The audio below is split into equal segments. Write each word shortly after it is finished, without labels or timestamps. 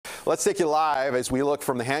Let's take you live as we look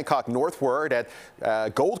from the Hancock northward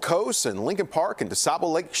at Gold Coast and Lincoln Park and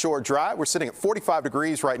DeSable Lakeshore Drive. We're sitting at 45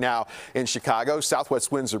 degrees right now in Chicago.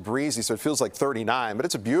 Southwest winds are breezy, so it feels like 39, but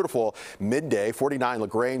it's a beautiful midday. 49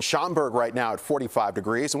 LaGrange, Schaumburg right now at 45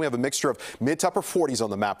 degrees, and we have a mixture of mid to upper 40s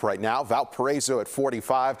on the map right now. Valparaiso at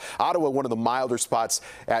 45, Ottawa one of the milder spots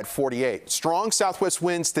at 48. Strong southwest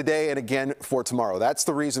winds today and again for tomorrow. That's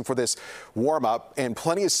the reason for this warm up, and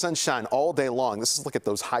plenty of sunshine all day long. This is look at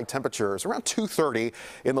those high temperatures around 230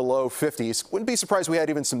 in the low 50s. Wouldn't be surprised we had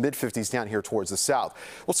even some mid 50s down here towards the south.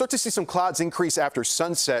 We'll start to see some clouds increase after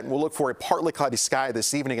sunset, and we'll look for a partly cloudy sky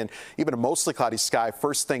this evening and even a mostly cloudy sky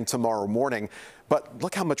first thing tomorrow morning. But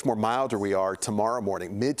look how much more milder we are tomorrow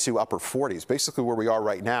morning, mid to upper 40s, basically where we are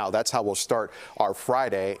right now. That's how we'll start our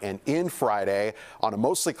Friday. And in Friday, on a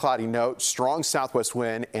mostly cloudy note, strong southwest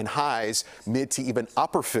wind and highs mid to even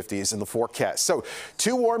upper 50s in the forecast. So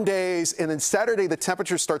 2 warm days, and then Saturday, the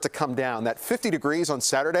temperatures start to come down. That 50 degrees on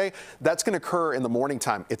Saturday, that's going to occur in the morning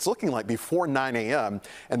time. It's looking like before 9 a.m.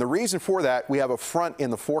 And the reason for that, we have a front in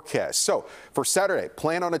the forecast. So for Saturday,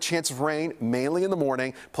 plan on a chance of rain, mainly in the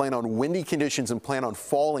morning, plan on windy conditions and plan on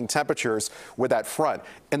falling temperatures with that front.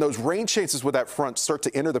 And those rain chances with that front start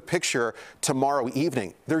to enter the picture tomorrow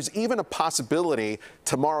evening. There's even a possibility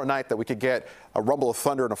tomorrow night that we could get a rumble of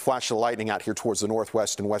thunder and a flash of lightning out here towards the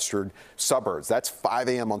northwest and western suburbs. That's 5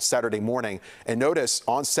 a.m. on Saturday morning. And notice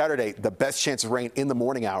on Saturday, the best chance of rain in the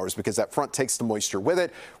morning hours because that front takes the moisture with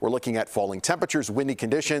it. We're looking at falling temperatures, windy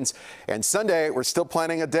conditions. And Sunday, we're still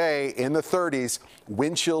planning a day in the 30s,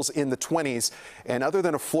 wind chills in the 20s. And other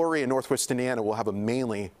than a flurry in northwest Indiana, we'll have a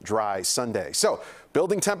mainly dry Sunday. So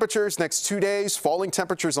building temperatures next 2 days, falling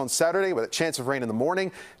temperatures on Saturday with a chance of rain in the morning,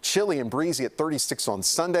 chilly and breezy at 36 on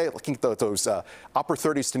Sunday. Looking at those upper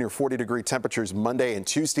 30s to near 40 degree temperatures Monday and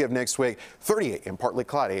Tuesday of next week, 38 and partly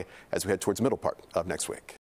cloudy as we head towards the middle part of next week.